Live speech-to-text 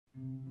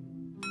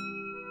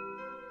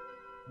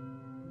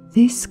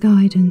This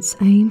guidance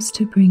aims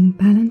to bring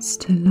balance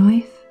to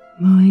life,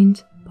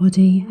 mind,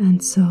 body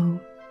and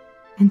soul,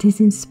 and is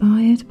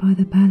inspired by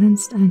the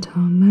balanced and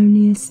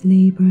harmonious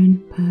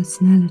Libran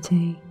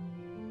personality.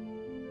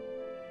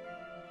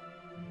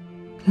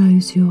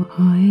 Close your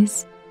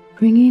eyes,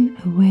 bringing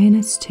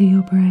awareness to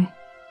your breath.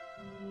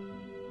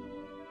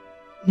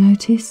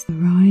 Notice the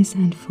rise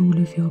and fall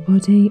of your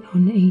body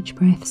on each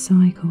breath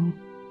cycle.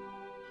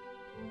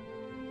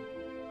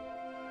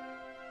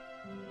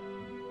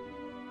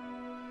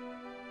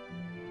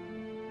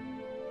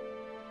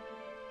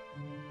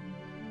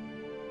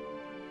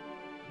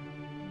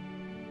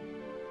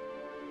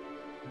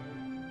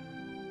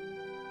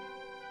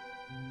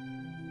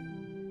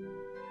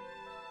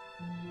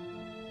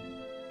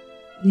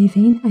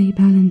 Living a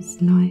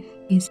balanced life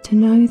is to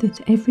know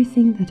that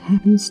everything that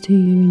happens to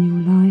you in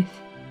your life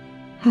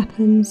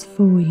happens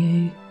for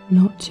you,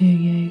 not to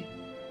you,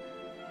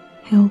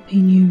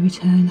 helping you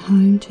return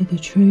home to the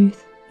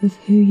truth of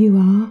who you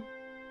are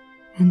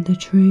and the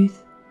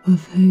truth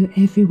of who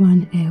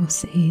everyone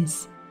else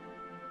is,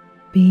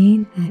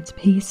 being at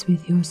peace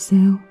with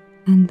yourself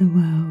and the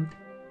world.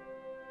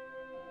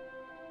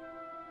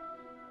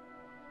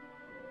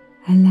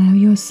 Allow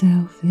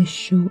yourself this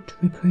short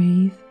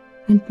reprieve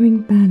and bring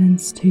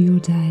balance to your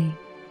day.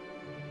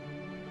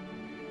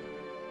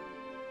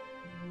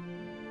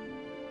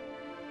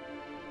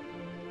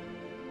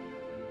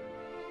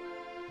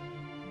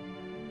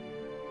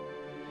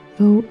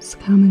 Thoughts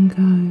come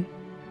and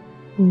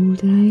go, all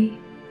day,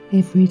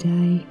 every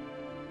day.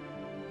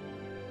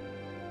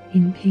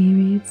 In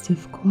periods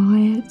of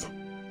quiet,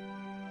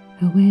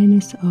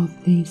 awareness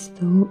of these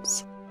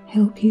thoughts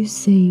help you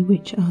see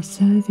which are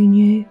serving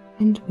you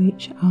and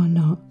which are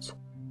not.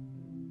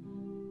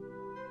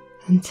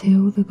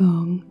 Until the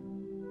gong,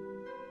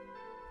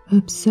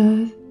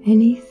 observe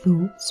any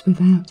thoughts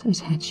without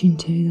attaching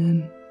to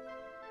them.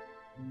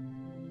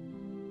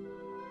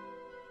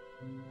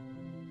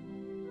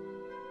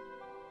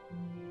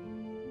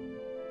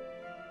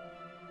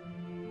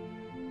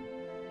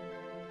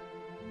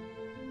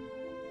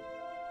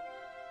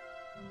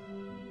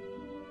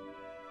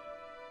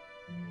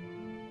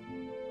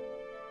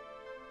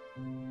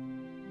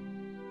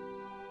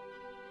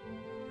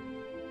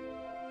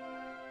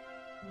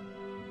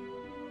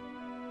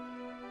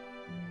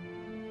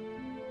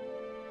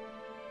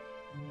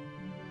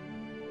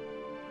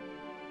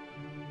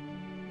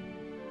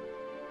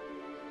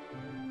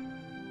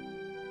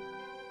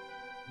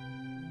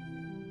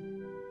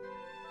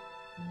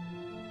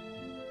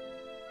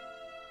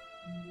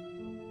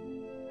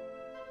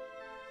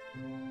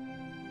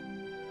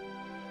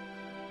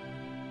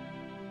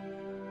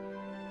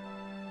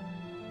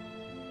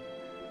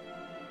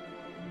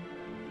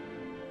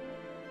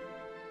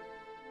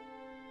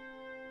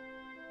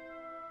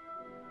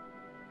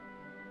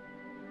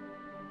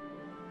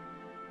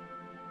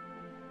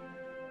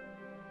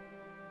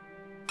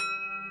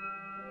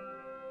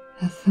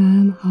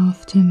 Affirm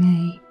after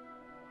me.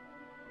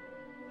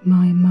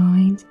 My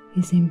mind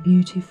is in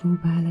beautiful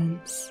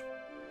balance.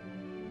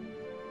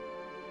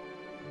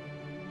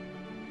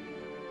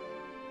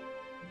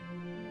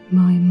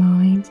 My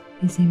mind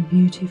is in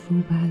beautiful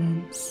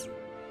balance.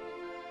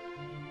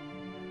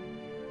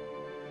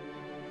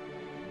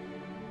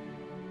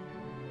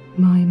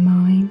 My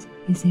mind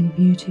is in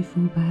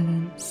beautiful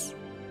balance.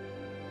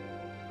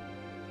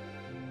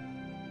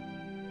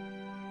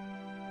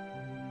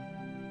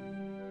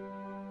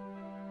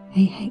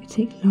 A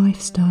hectic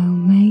lifestyle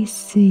may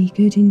see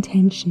good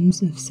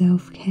intentions of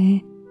self-care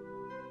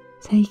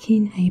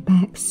taking a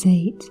back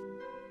seat.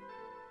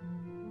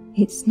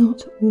 It's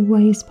not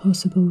always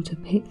possible to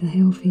pick the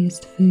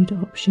healthiest food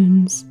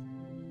options,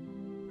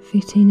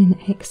 fit in an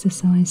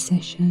exercise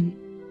session,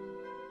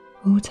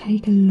 or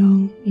take a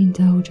long,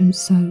 indulgent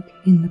soak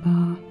in the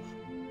bath.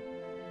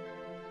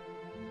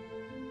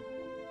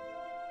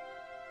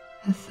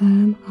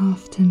 Affirm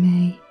after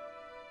me.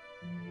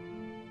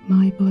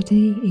 My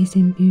body is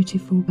in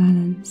beautiful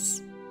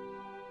balance.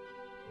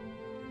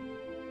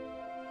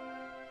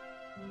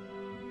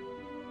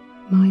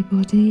 My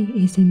body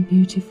is in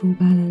beautiful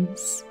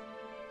balance.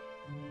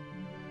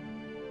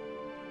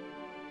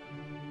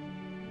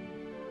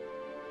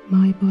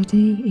 My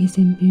body is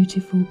in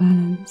beautiful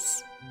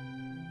balance.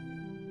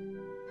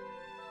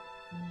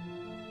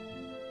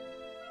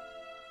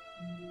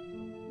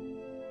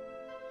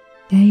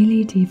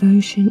 Daily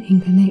devotion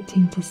in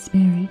connecting to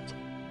Spirit,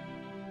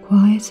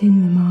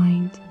 quieting the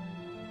mind,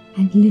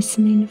 and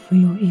listening for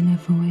your inner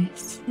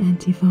voice and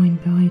divine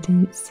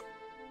guidance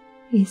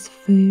is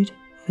food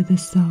for the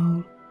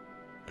soul,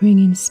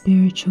 bringing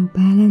spiritual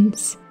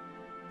balance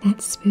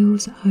that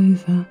spills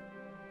over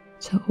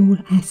to all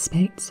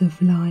aspects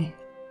of life.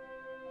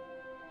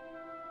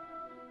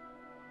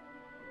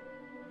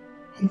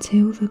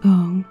 Until the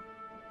gong,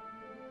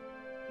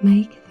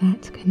 make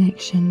that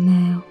connection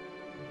now.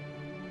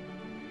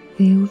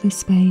 Feel the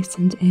space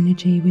and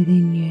energy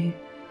within you.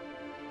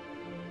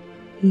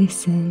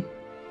 Listen.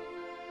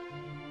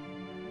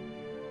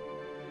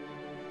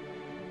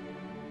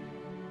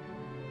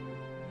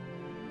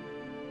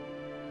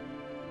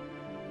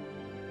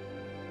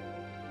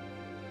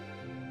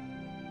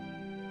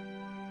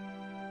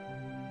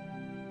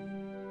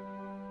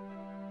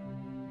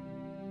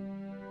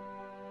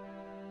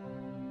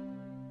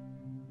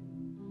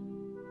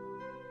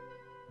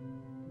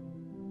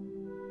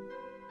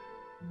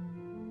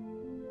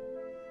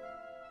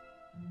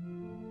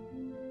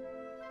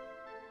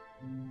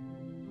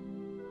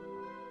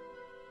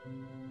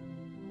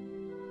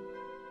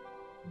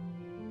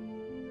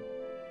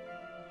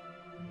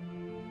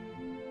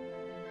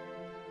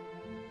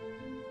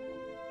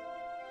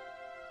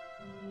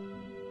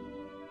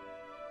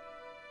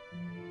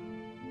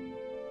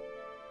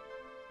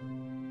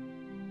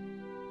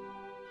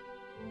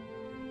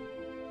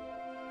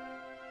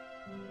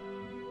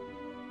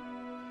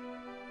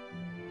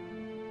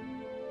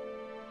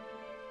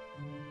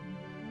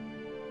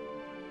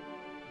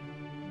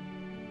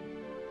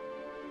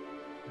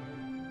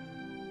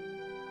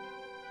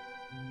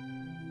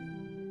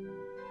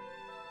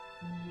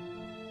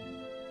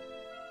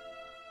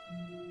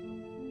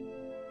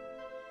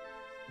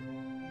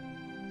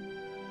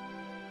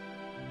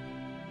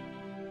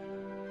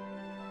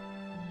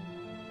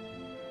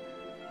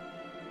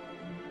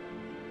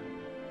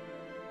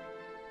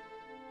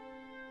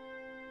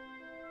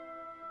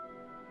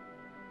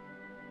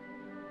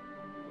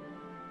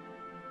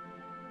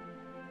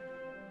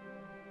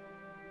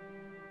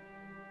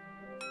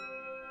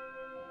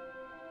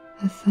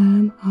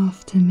 Affirm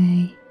after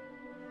me.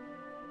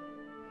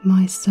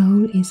 My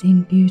soul is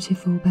in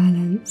beautiful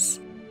balance.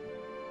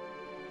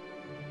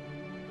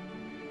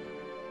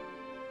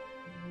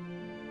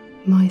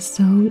 My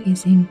soul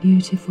is in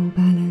beautiful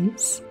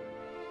balance.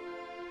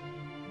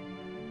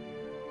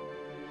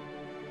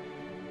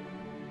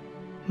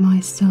 My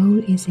soul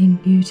is in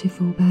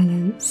beautiful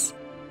balance.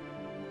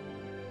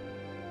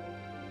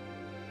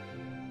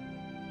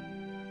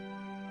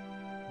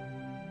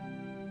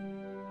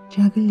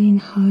 Juggling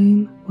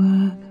home,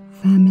 work,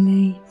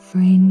 family,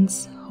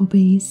 friends,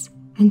 hobbies,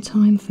 and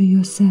time for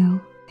yourself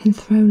can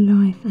throw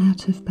life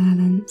out of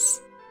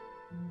balance.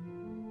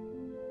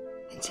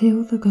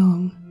 Until the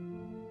gong,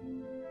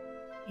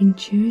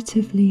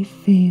 intuitively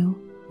feel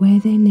where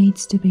there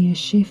needs to be a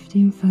shift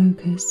in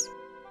focus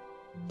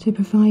to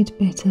provide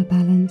better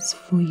balance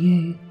for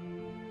you.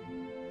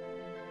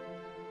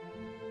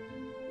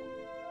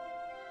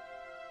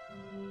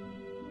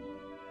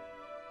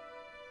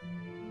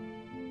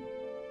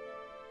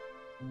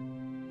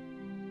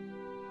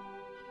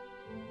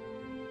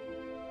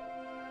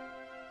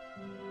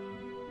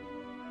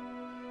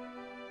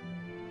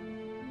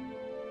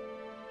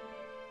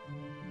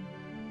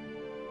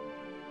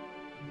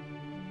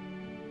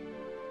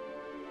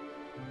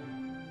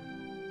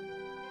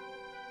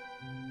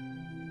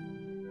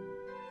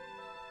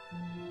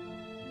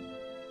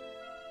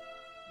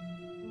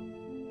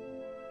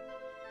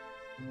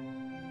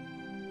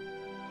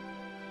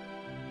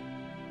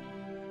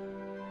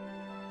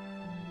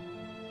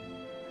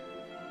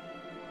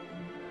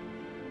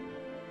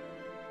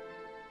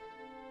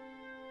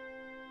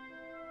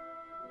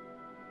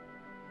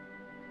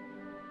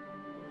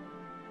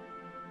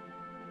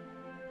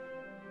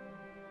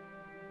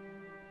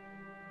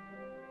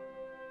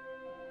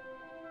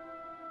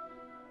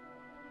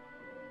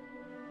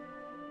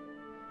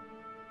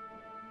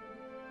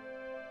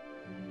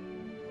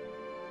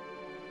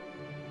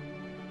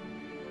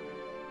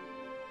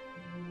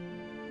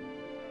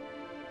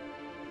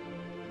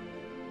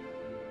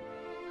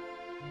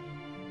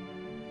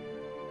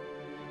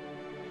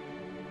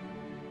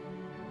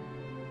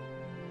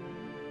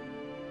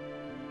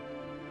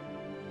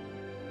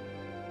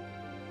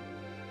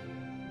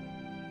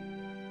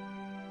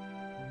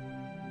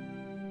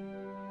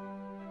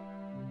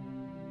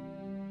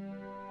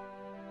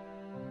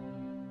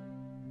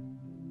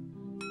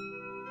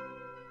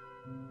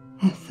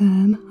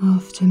 Affirm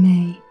after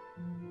me.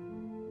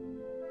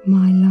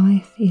 My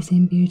life is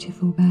in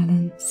beautiful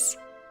balance.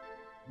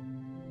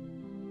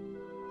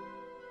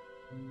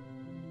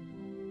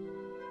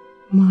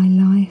 My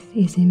life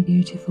is in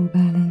beautiful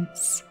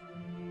balance.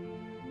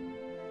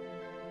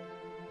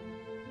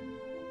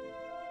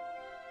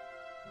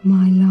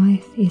 My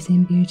life is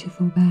in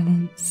beautiful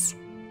balance.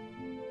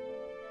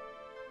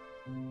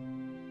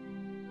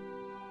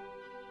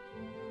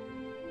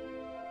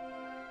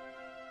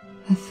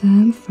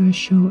 Affirm for a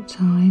short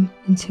time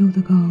until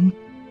the gong.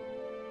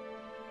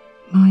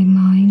 My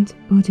mind,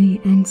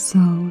 body and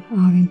soul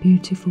are in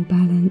beautiful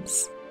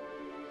balance.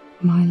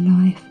 My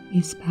life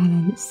is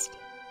balanced.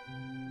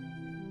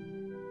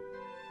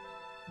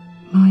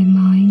 My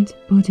mind,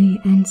 body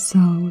and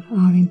soul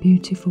are in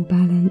beautiful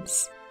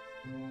balance.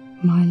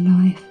 My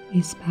life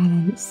is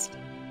balanced.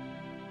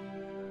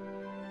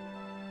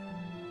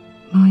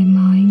 My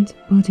mind,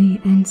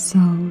 body and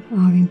soul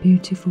are in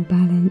beautiful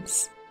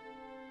balance.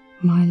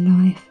 My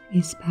life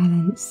is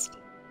balanced.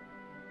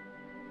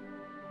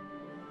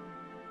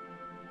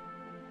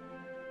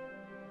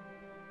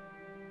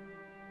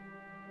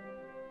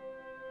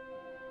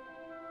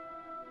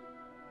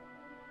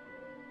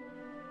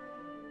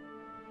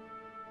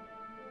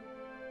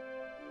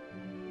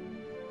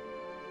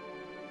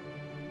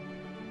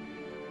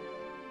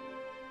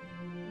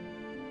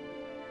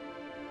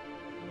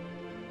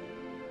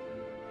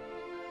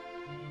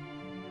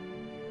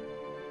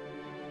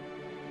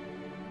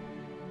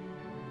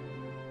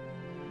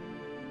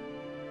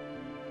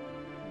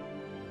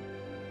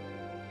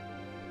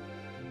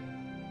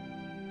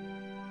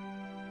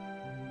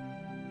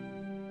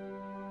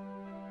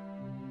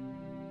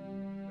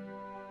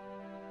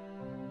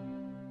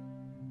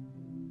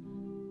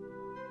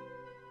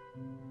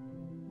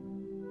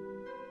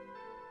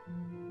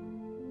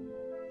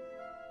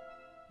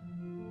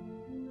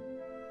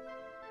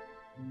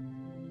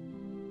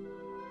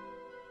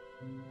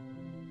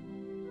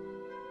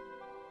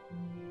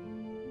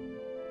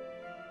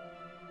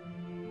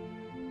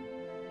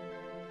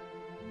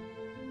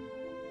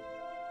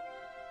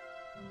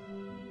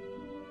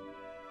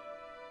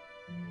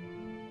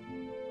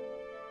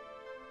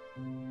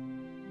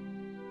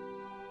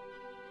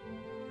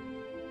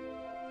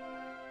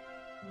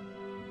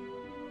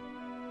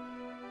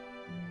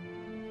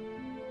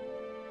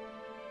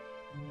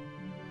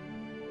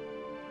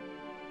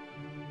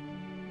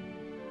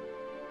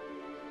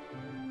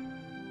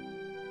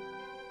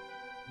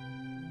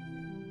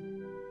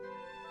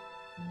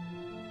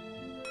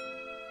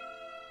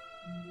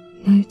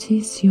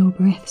 Notice your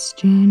breath's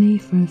journey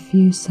for a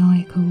few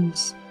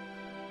cycles.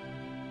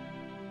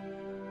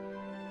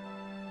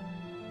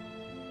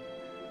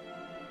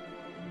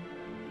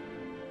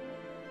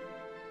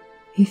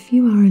 If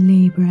you are a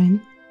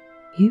Libran,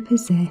 you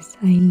possess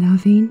a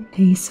loving,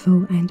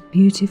 peaceful and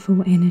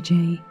beautiful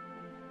energy.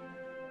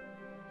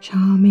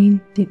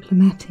 Charming,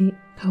 diplomatic,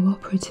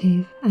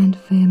 cooperative and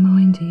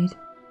fair-minded,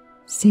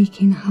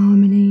 seeking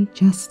harmony,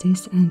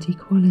 justice and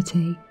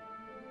equality,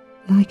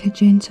 like a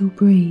gentle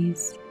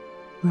breeze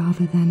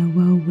rather than a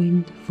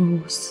whirlwind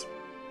force.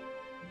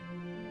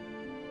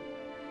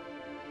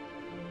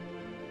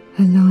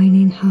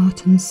 Aligning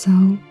heart and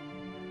soul,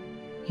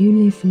 you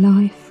live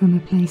life from a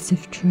place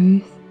of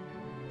truth,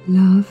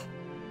 love,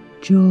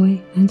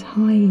 joy and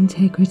high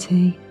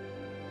integrity.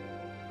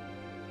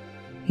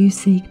 You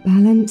seek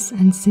balance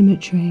and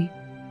symmetry,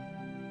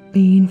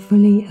 being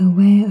fully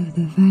aware of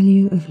the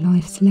value of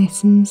life's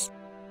lessons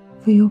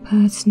for your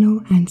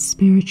personal and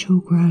spiritual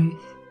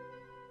growth.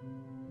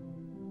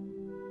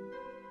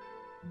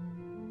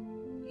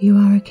 You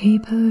are a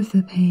keeper of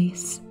the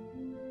peace,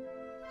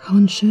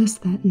 conscious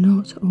that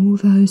not all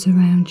those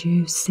around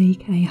you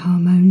seek a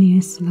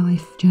harmonious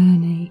life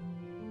journey.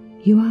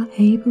 You are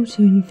able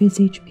to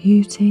envisage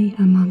beauty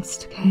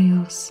amongst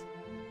chaos,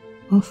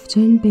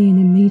 often being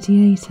a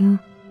mediator,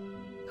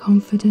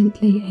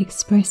 confidently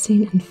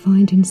expressing and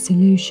finding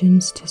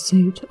solutions to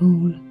suit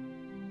all.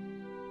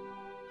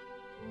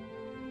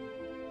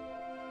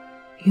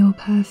 Your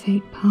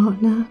perfect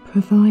partner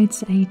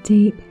provides a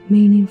deep,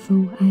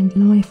 meaningful and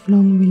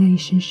lifelong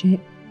relationship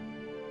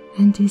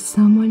and is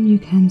someone you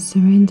can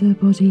surrender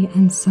body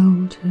and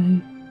soul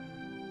to.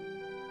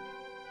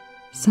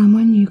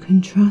 Someone you can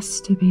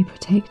trust to be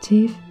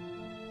protective,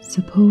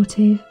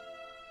 supportive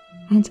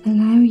and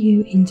allow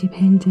you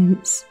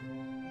independence,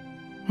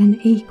 an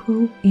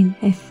equal in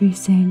every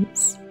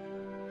sense.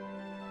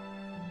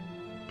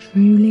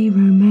 Truly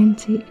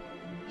romantic,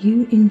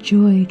 you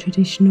enjoy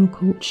traditional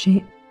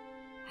courtship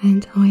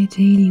and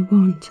ideally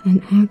want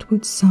an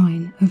outward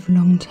sign of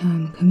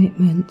long-term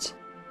commitment.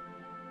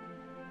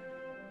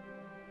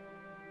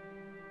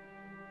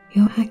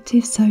 Your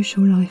active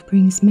social life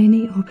brings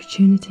many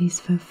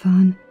opportunities for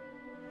fun,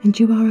 and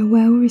you are a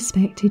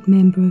well-respected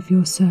member of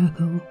your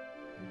circle,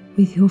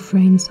 with your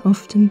friends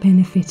often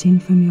benefiting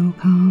from your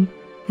calm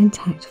and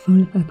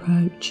tactful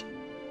approach.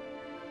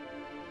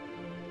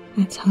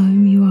 At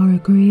home, you are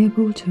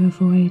agreeable to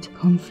avoid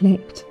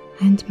conflict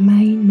and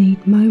may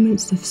need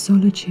moments of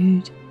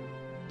solitude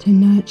to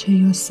nurture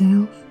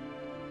yourself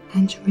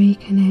and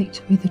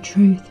reconnect with the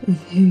truth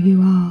of who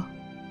you are.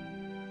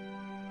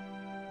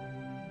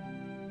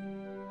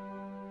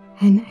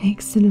 An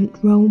excellent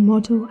role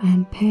model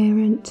and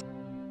parent,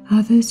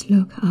 others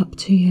look up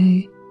to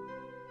you.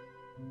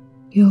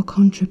 Your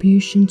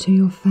contribution to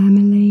your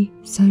family,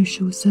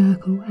 social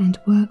circle and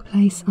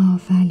workplace are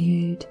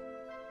valued.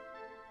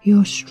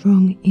 Your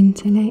strong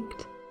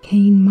intellect,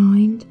 keen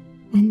mind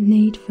and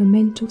need for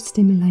mental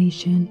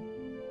stimulation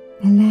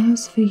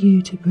allows for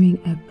you to bring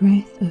a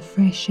breath of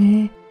fresh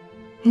air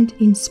and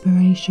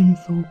inspiration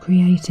for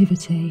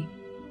creativity.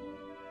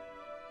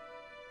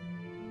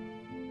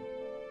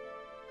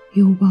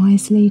 Your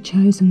wisely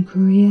chosen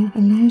career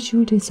allows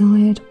your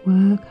desired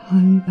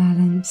work-home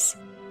balance.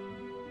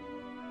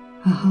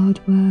 A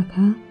hard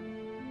worker,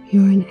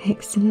 you're an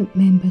excellent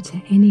member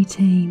to any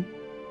team,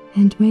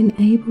 and when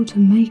able to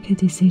make a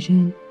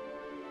decision,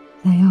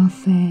 they are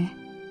fair.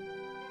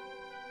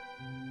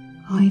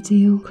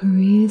 Ideal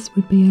careers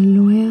would be a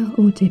lawyer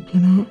or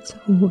diplomat,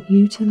 or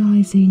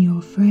utilising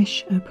your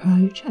fresh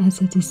approach as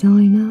a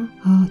designer,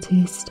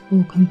 artist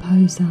or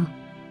composer.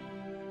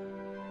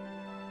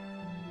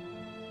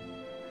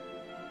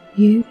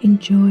 You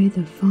enjoy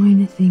the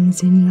finer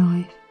things in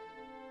life,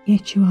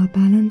 yet you are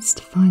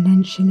balanced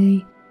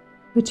financially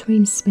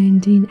between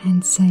spending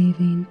and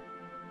saving,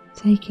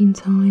 taking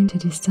time to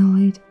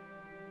decide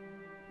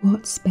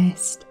what's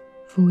best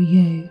for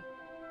you.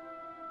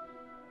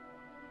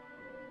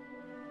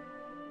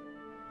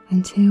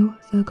 Until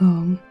the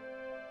gong,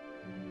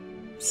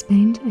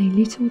 spend a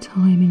little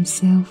time in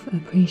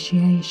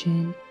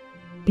self-appreciation.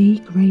 Be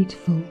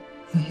grateful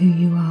for who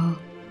you are.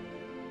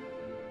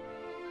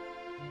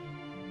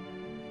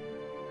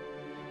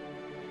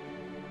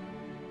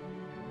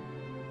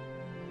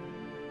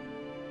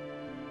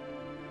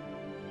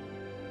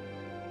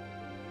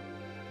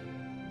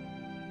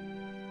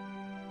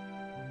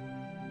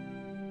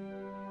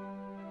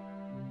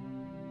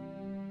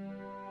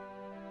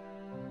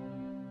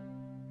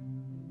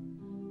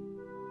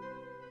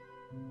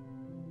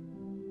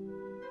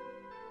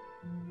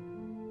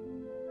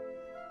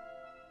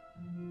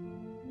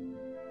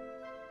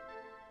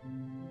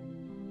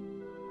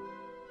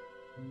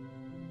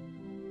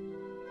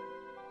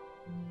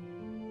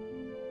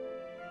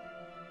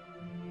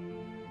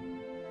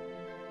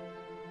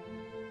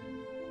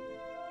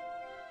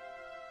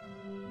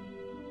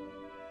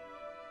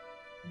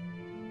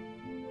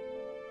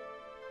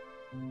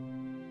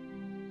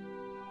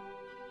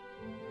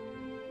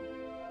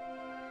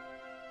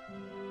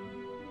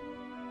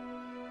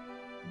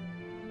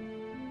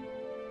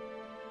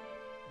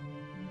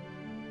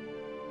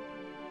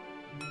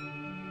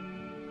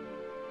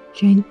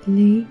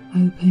 Gently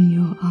open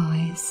your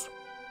eyes.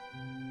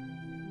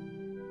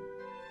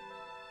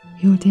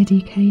 Your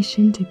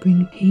dedication to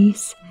bring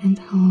peace and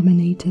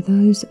harmony to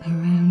those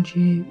around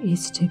you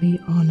is to be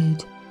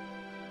honoured.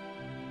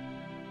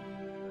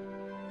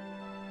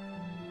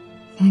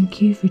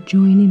 Thank you for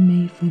joining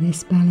me for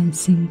this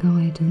balancing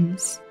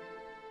guidance.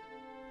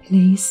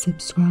 Please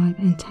subscribe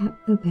and tap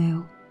the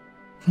bell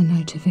for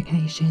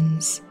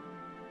notifications.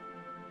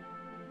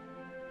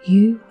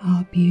 You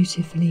are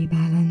beautifully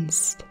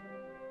balanced.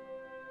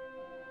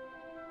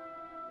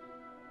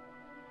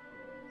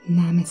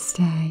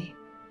 Namaste.